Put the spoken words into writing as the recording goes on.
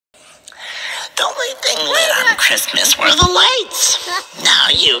thing lit on Christmas were the lights. Now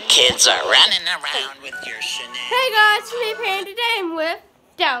you kids are running around with your shenanigans. Hey guys, it's me, Pam. Today I'm with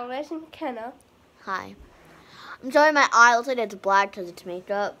Dallas and McKenna. Hi. I'm showing my eye. Looks like it's black because it's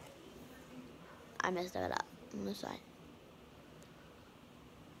makeup. I messed it up on this side.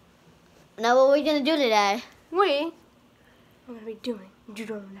 Now what are we going to do today? I'm going to be doing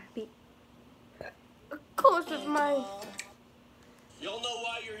that beat. Of course with my... Y'all know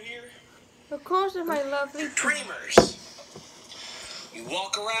why you're here? Of course with my lovely... Dreamers. You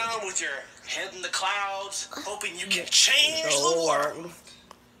walk around with your head in the clouds, hoping you can change the world.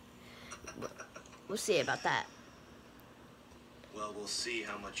 We'll see about that. Well, we'll see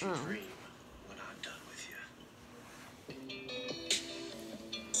how much you dream when I'm done with you.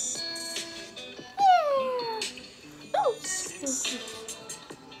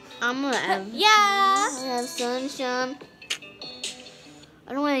 I'm gonna have, have sunshine.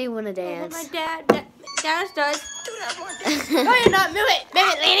 I don't really want to dance. My dad does. No, you're not. Move it,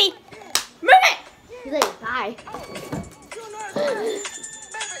 lady. Move it. He's like, bye.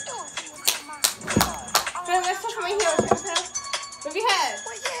 Let's touch my heels. Move your head.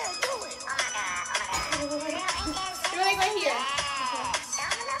 You're like right here.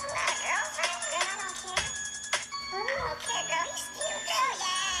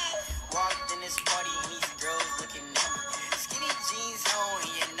 Walked in this party and these girls looking at me. Skinny jeans on,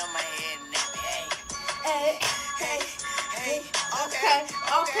 you know my head nappy. Hey, okay.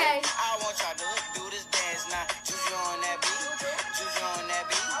 I want y'all to do this dance now. Juju on that beat, juju on that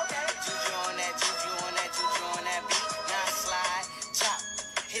beat, juju on that, juju on that, juju on that beat. Now slide, chop,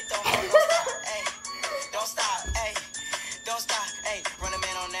 hit the horn, don't stop, don't stop, run a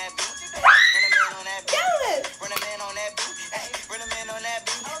man on that beat, run a man on that beat, run a man on that beat, run a man on that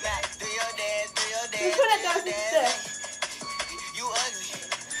beat. Now do your dance, do your dance, do your dance. You ugly,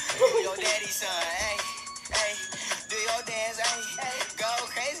 you your daddy's son, do your dance, go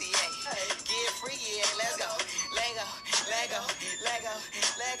crazy, get freaky, let's go, let go, let go, let go,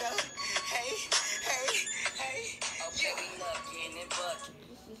 let go, hey. Okay, we lucky in the bucket.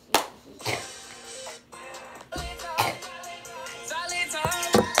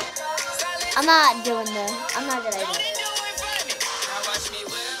 I'm not doing this. I'm not gonna do it. Now watch me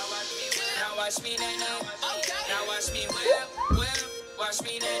whip, now watch me nay-nay. Now watch me whip, watch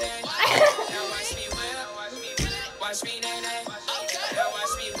me nay-nay. Now watch me whip, watch me nay-nay. Now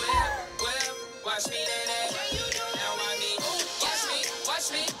watch me whip, watch me nay-nay. Now watch me, watch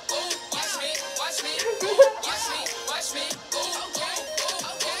me, watch me, watch me, watch me, watch me,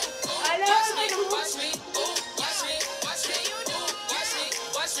 I know.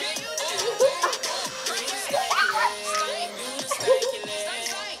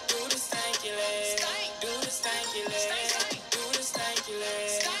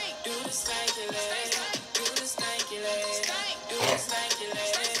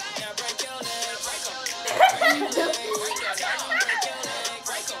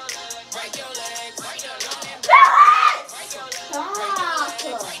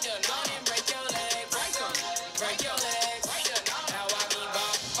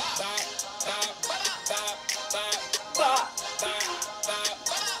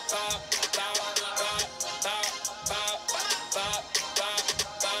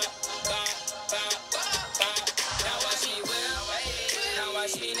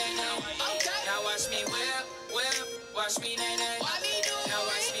 watch me, watch me, watch me, watch me. Watch me, nay-nay. Now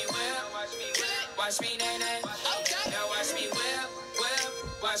watch me whip. Watch me, nay-nay. Now watch me whip.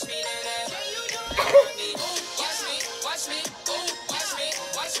 Watch me, nay-nay. Watch me, watch me, watch me,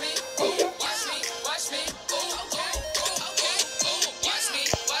 watch me, watch me, watch me, watch me,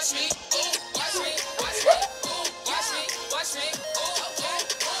 watch me, watch me, watch me, watch me.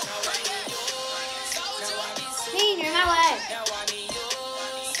 Hey, you're in my way. Now I need you.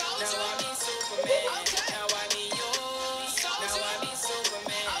 Now I need Superman. Now I need you. Now I need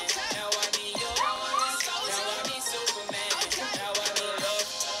Superman. Now I need you. Now I need Superman. Now I need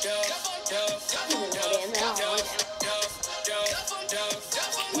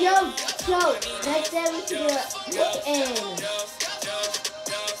Yo, next time we should do it in.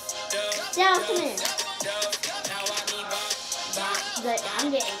 Down, come in. But I'm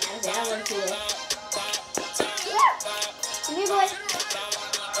getting out of there. I want to do it. Come here, boy.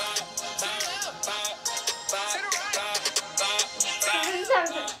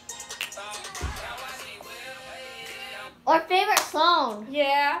 Our favorite song.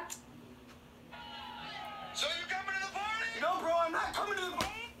 Yeah. So you coming to the party? No, bro, I'm not coming to the party.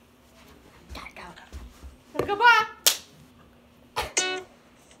 Goodbye.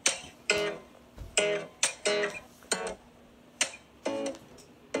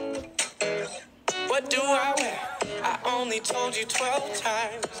 What do I wear? I only told you 12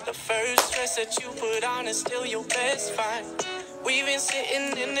 times. The first dress that you put on is still your best find. We've been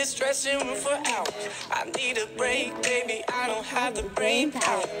sitting in this dressing room for hours. I need a break, baby. I don't have the brain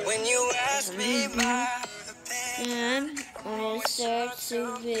power. When you ask me my opinion, And I start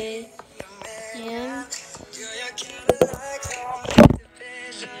to be him.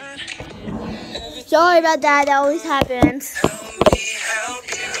 Sorry about that. That always happens.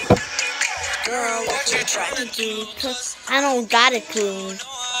 Girl, what you trying to do? 'Cause I don't got a clue.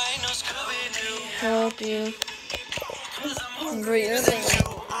 Help you. Breathing.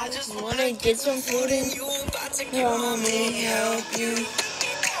 I just wanna get some food in you. Come me help you.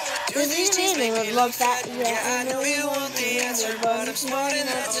 Cause you need me with love that. Yeah, I know you want the answer, but I'm smart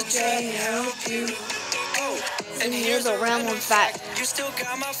enough to try and help you. And here's a random fact. You still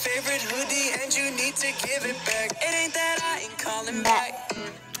got my favorite hoodie and you need to give it back. It ain't that I ain't calling back.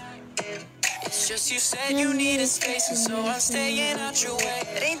 It's just you said you needed space, and so I'm staying out your way.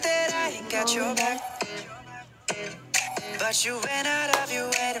 It ain't that I ain't got your back, but you went out of your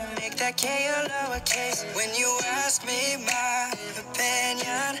way to make that K a lowercase. When you ask me my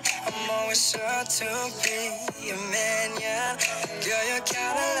opinion, I'm always sure to be a minion. Girl, you're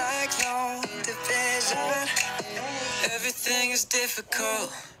kinda like long division. Everything is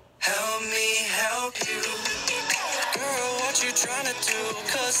difficult. Help me help you. Girl, what you trying to do?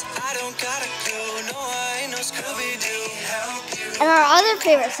 'Cause I don't got a clue. No, I ain't no Scooby-Doo. Help you. And our other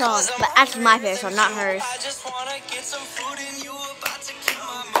favorite song, but actually my favorite song, not hers. I just wanna get some food and you about to kill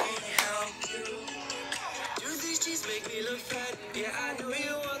my mood. Help you. Do these cheese make me look fat? Yeah, I know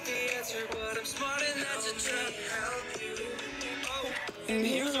you want the answer, but I'm smart enough to try. Help you. Oh, And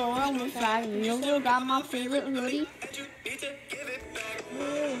here's a random fact. You still got my favorite hoodie. and you need to give it back.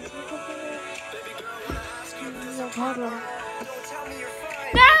 No problem. Don't tell me you're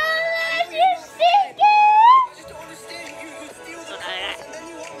fine. No, you sing I just don't understand. You steal the cars and then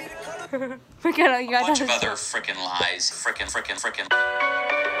you want me to cut up. We gotta, you A gotta. bunch of other frickin' lies. Frickin'.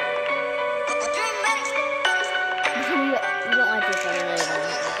 You don't like this one, really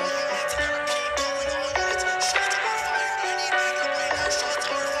don't.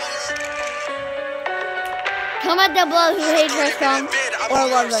 Comment down below who hates her song or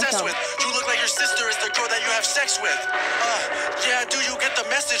loves her song. You look like your sister is the girl that you have sex with. Yeah, do you get the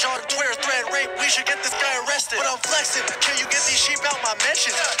message on Twitter thread? Rape, we should get this guy arrested. But I'm flexing. Can you get these sheep out my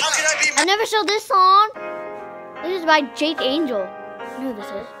mentions? How can I be? I never showed this song. This is by Jake Angel. You know who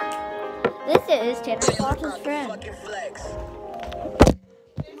this is. This is Tanner Fox's friend.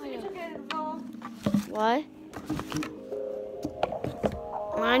 What?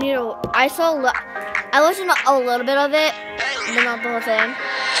 I listened to a little bit of it, but not the whole thing.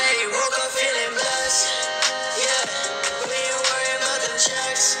 Hey, woke up feeling blessed. Yeah, we ain't worried about them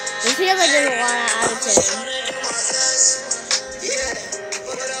checks. This feels like there's a lot out of it.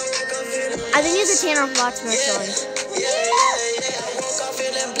 I think it's a Tanner Fox song.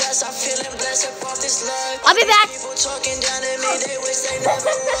 I'll be back. People talking down to me, they wish they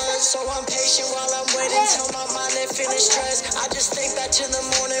never was. So I'm patient while I'm waiting till my mind ain't feeling stressed. I just think back to the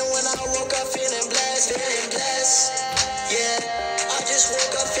morning when I woke up feeling blessed, feeling blessed. Yeah, I just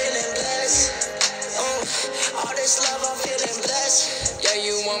woke up feeling blessed. All this love, I'm feeling blessed. Yeah,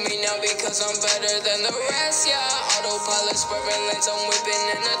 you want me now because I'm better than the rest. Yeah, autopilot swerving lanes, I'm whipping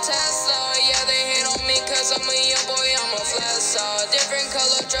in a Tesla. Yeah, they hate on me cause I'm a young boy, I'm a flessa. Different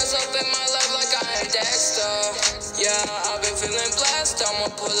color dress up in my life like I am Dexter. Yeah, I've been feeling blessed. I'ma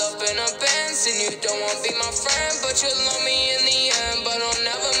pull up in a Benz, and you don't wanna be my friend, but you love me in the end. But I'll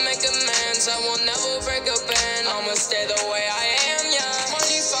never make amends. I will never break a band. I'ma stay the way I am. Yeah,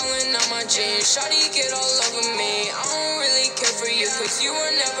 money falling out my jeans. Shawty get all over me. I don't really care for you, cause you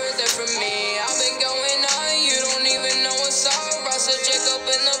were never there for me. I've been going on, you don't even know what's up. Russell Jacob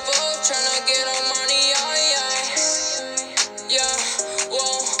in the boat, tryna get on money. Yeah,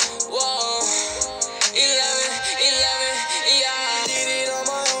 whoa. 11, yeah. Did it on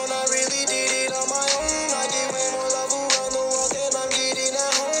my own, I really did it on my own. I get way more love around the world than I'm getting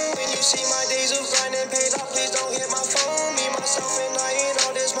at home. When you see my days of grinding paid off, please don't hit my phone. Me, myself, and I ain't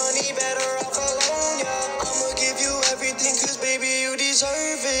all this money, better off alone, yeah. I'ma give you everything, cause baby, you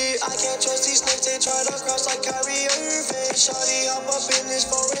deserve it. I can't trust these snakes, they try to cross like Kyrie Irving. Shawty hop up in this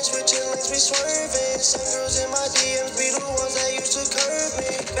foreign, switching lanes, we swerving. Some girls in my DMs be the ones that used to curve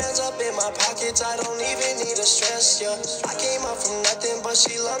me. Bands up in my pockets, I don't even need to stress, yeah. I came up from nothing, but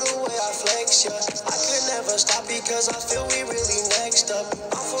she love the way I flex, yeah. I could never stop because I feel we really next up.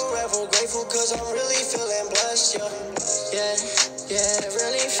 I'm forever grateful cause I'm really feeling blessed, yeah. Yeah,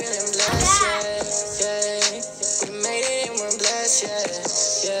 really feeling blessed, yeah. We made it and we're blessed,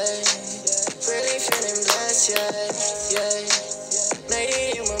 yeah. Really blessed, yeah. Made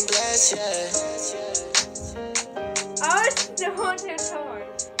it and we're blessed, yeah. I was the whole damn song.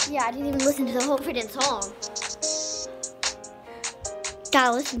 Yeah, I didn't even listen to the whole freaking song.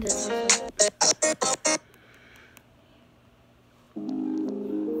 Gotta listen to this one.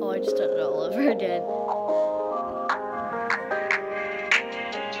 Oh, I just done it all over again.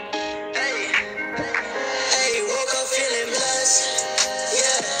 Hey, woke up feeling blessed,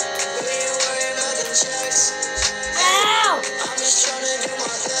 yeah. We ain't worried about them checks. Ow! I'm just tryna do my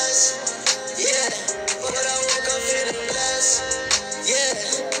best, yeah. But I woke up feeling blessed, yeah.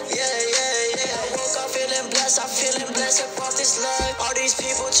 I woke up feeling blessed, I'm feeling blessed about this life. All these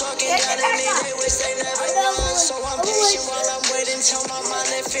people talking down to me, they wish they never won. So I'm patient while I'm waiting till my mind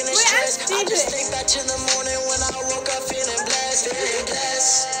ain't feeling stressed. I just think back to the morning when I woke up feeling blessed, yeah.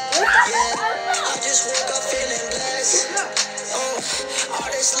 I just woke up feeling blessed. Oh, all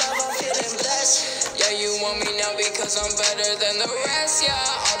this love, I'm feeling blessed. Yeah, you want me now because I'm better than the rest, yeah.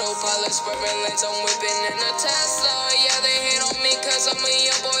 Autopilot, swerving lanes, I'm whipping in a Tesla. Yeah, they hate on me cause I'm a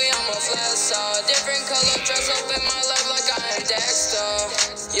young boy, I'm a flesser. Different color dress up in my life like I am Dexter.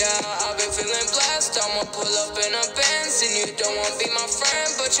 Yeah, I've been feeling blessed. I'ma pull up in a Benz, and you don't wanna be my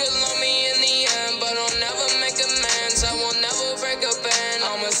friend, but you love me in the end. But I'll never make amends, I will never break a bend.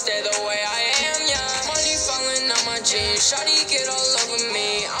 I'ma stay the way I am, yeah. Money falling out my jeans, shawty get all over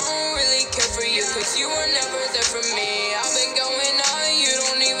me. I don't really care for you, cause you were never there for me. I've been going out, you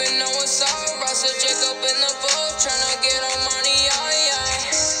don't even know what's up. Russell Jacob in the boat, tryna get on money,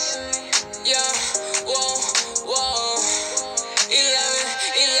 yeah. Whoa. 11,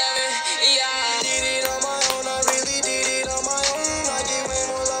 yeah. Did it on my own, I really did it on my own. I get way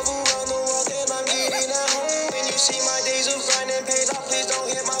more love around the world than I'm getting at home. When you see my days of grinding paid off, please don't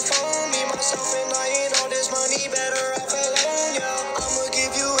hit my phone. Me, myself, and I ain't all this money, better off alone, yeah. I'ma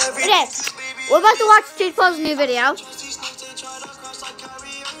give you everything. Okay, we're about to watch Jake Paul's new video.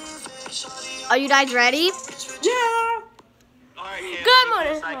 Are you guys ready? Yeah. All right, KSI, Good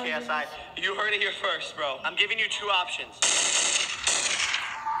morning. KSI. You heard it here first, bro. I'm giving you two options.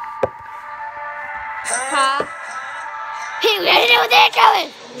 Hey, we gotta know what they're going.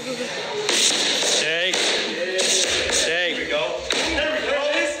 Jake. Jake. Here we go.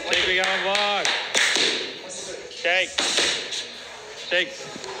 Jake, we got a vlog. Jake. Jake.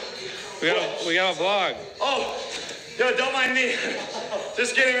 We got a vlog. Oh, yo, don't mind me.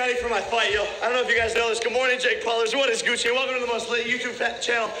 Just getting ready for my fight, yo. I don't know if you guys know this. Good morning, Jake Paulers. What is Gucci? And welcome to the most lit YouTube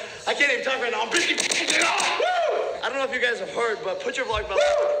channel. I can't even talk right now. I'm busy. I don't know if you guys have heard, but put your vlog bell.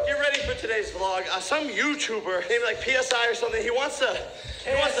 Get ready for today's vlog. Some YouTuber, maybe like PSI or something, he wants to...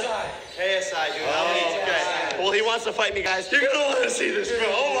 KSI, dude. Okay. Well, he wants to fight me, guys. You're gonna want to see this, bro.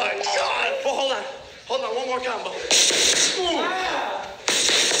 Oh my God. Well, hold on. One more combo. Ooh.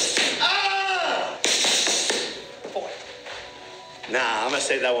 Nah, I'm gonna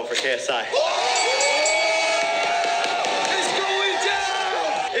save that one for KSI. It's going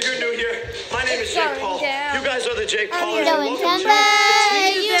down! If you're new here, my name is Jake Paul. down. You guys are the Jake Paulers. Going Welcome timber,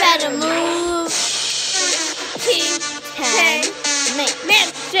 you better move.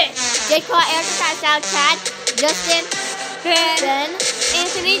 Jake Paul, Erica, South Chad, Justin, Ben,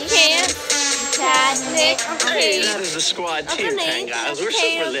 Anthony, Cam, Chad, Nick, Hey, that is the squad team 10, guys. We're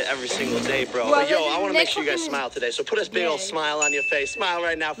super lit every single day, bro. But yo, I want to make sure you guys smile today. So put a big old smile on your face. Smile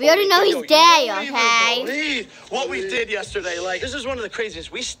right now. We already know he's gay, okay? Believe what we did yesterday. Like, this is one of the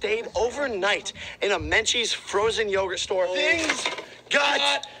craziest. We stayed overnight in a Menchie's frozen yogurt store. Things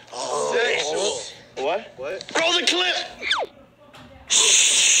got sexual. What? Roll the clip.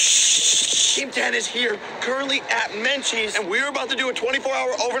 Team 10 is here, currently at Menchie's, and we're about to do a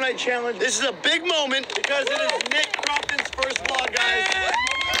 24-hour overnight challenge. This is a big moment because it is Nick Crompton's first vlog, guys.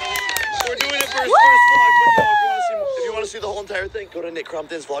 We're doing it for his first vlog, but yo, if you want to see the whole entire thing, go to Nick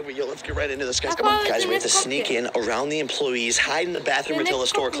Crompton's vlog. But yo, let's get right into this, guys. Come on, guys. We have to sneak in around the employees, hide in the bathroom until the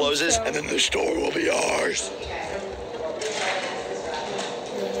store closes, and then the store will be ours.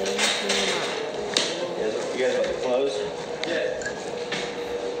 You guys want to close? Yeah.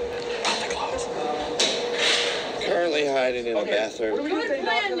 Currently hiding in the bathroom. I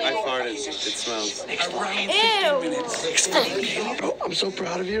farted. It smells. Ew. Bro, I'm so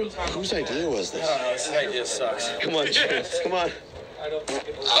proud of you. Whose idea was this? This idea sucks. Come on, James. Come on. Oh,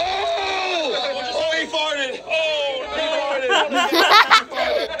 he farted.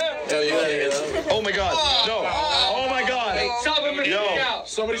 Oh my God. No. Oh my God. Stop him and Yo.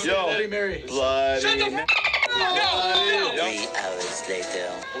 Somebody say Bloody Mary. Bloody Mary. 3 hours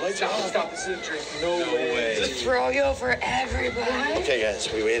later. Stop. This is a drink. No way. Froyo for everybody. Okay, guys,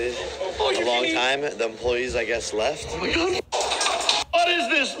 we waited a long time. The employees, I guess, left. Oh my God. What is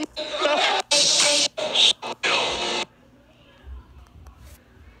this?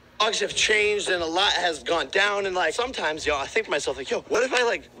 vlogs have changed and a lot has gone down. And like sometimes, y'all, I think to myself, like, yo, what if I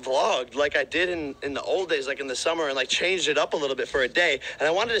like vlogged like I did in the old days, like in the summer, and like changed it up a little bit for a day? And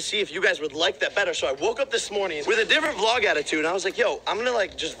I wanted to see if you guys would like that better. So I woke up this morning with a different vlog attitude. And I was like, yo, I'm gonna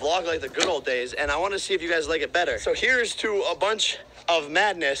like just vlog like the good old days. And I want to see if you guys like it better. So here's to a bunch of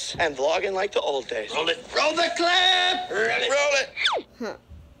madness and vlogging like the old days. Roll it. Roll the clip. Roll it.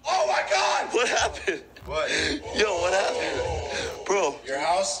 Oh my God. What happened? What? Yo, what happened? Bro. Your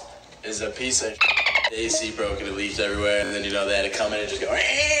house is a piece of the AC broke and it leaks everywhere, and then you know they had to come in and just go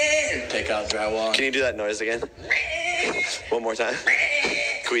take out drywall. Can you do that noise again? One more time.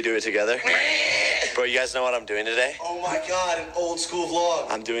 Can we do it together? Bro, you guys know what I'm doing today? Oh my God, an old school vlog.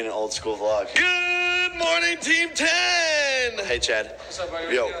 I'm doing an old school vlog. Good morning, Team 10! Hey, Chad. What's up,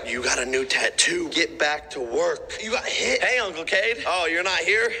 buddy? Yo, you got a new tattoo. Get back to work. You got hit. Hey, Uncle Cade. Oh, you're not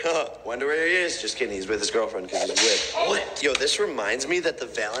here? Wonder where he is. Just kidding. He's with his girlfriend because he's with. What? Yo, this reminds me that the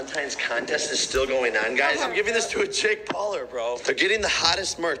Valentine's contest is still going on, guys. I'm giving this to a Jake Pauler, bro. They're getting the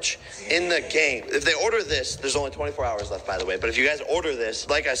hottest merch in the game. If they order this, there's only 24 hours left, by the way. But if you guys order this,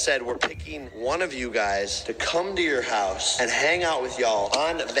 like I said, we're picking one of you guys to come to your house and hang out with y'all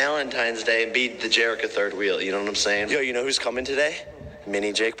on Valentine's Day and beat the Jericho third wheel. You know what I'm saying? Yo, you know who's coming today?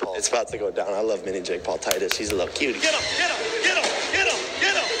 Mini Jake Paul. It's about to go down. I love Mini Jake Paul Titus. He's a little cutie. Get him! Get him! Get him! Get him!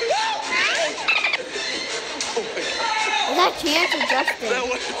 Get him! Is that Chance or Justin? That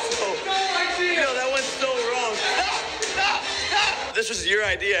went so... Yo, that went so wrong. Stop! This was your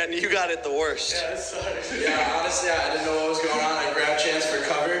idea, and you got it the worst. Yeah, this sucks. Yeah, honestly, I didn't know what was going on. I grabbed Chance for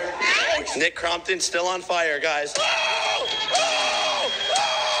cover. Nick Crompton still on fire, guys. Oh! Oh!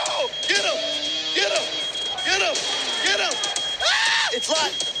 Oh! Get him! Get him! Get him! Get him! Ah! It's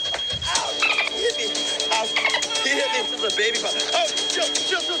live. Ow! He hit me. Ow! He hit me. This is a baby pop. Oh! Chill!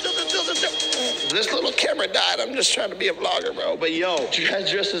 This little camera died. I'm just trying to be a vlogger, bro. But yo, you guys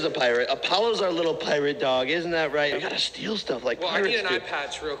dressed as a pirate. Apollo's our little pirate dog, isn't that right? We gotta steal stuff like Well, I pirates need an do. eye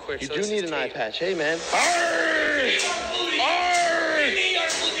patch real quick. You so do this need is an eye tape. patch. Hey, man. Arr! Arr!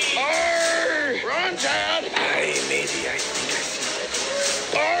 Arr! Run, Chad! Hey, matey, I think I see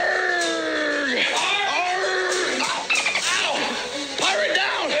that. Arr! Arr! Ow! Ow! Pirate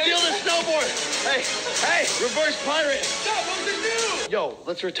down! Steal the snowboard! Hey, reverse pirate! Stop, what was it do? Yo,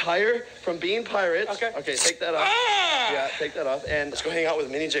 let's retire from being pirates. Okay. Okay, take that off. Ah! Yeah, take that off. And let's go hang out with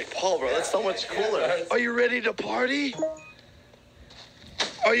Mini Jake Paul, bro. That's so much cooler. Are you ready to party?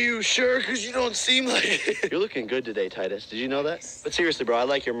 Are you sure? Because you don't seem like it. You're looking good today, Titus. Did you know that? But seriously, bro, I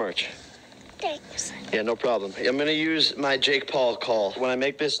like your merch. Thanks. Yeah, no problem. I'm going to use my Jake Paul call. When I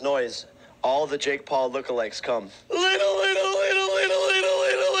make this noise, all the Jake Paul lookalikes come. Little.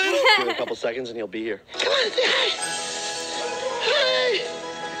 Give it a couple seconds and he'll be here. Come on, say hi. Hi.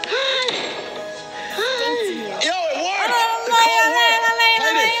 Hi. Yo, it worked. The call worked.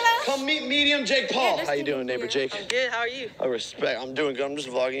 Titus, come meet medium Jake Paul. How you doing, neighbor Jake? I'm good. How are you? I respect. I'm doing good. I'm just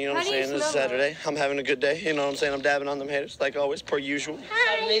vlogging. You know what I'm How do you saying? This is smell Saturday. I'm having a good day. You know what I'm saying? I'm dabbing on them haters like always, per usual.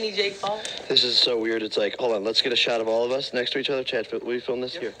 I'm Mini Jake Paul. This is so weird. It's like, hold on, let's get a shot of all of us next to each other. Chad, will we film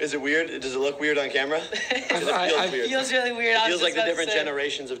this here? Is it weird? Does it look weird on camera? It feels weird. Feels really weird. It feels like the different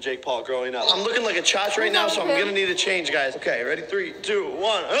generations of Jake Paul growing up. I'm looking like a chotch right now, so I'm gonna need a change, guys. Okay, ready? 3, 2, 1.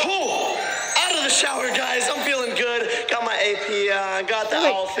 Oh! Out of the shower, guys. I'm feeling good. Got my AP on, got the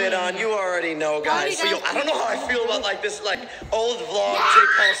outfit on. You already know, guys. So, yo, I don't know how I feel about like this like old vlog Jake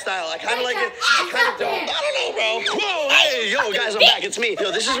Paul style. I kind of like it. I kind of don't. I don't know, bro. Whoa, hey, yo, guys, I'm back. It's me.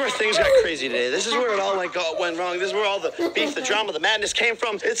 Yo, this is where things got crazy today. This is where it all like went wrong. This is where all the beef, the drama, the madness came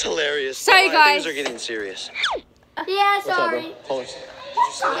from. It's hilarious. Sorry, guys. Things are getting serious. Yeah, What's up, sorry. bro? Hold on.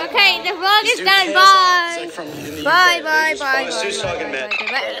 Okay, the vlog is Dude, done. It's Bye. like from the Bye, UK. bye, They're just bye, It's too bye, talking, bye, man. bye,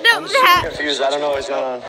 bye. No, I'm super confused. I don't know what's going on.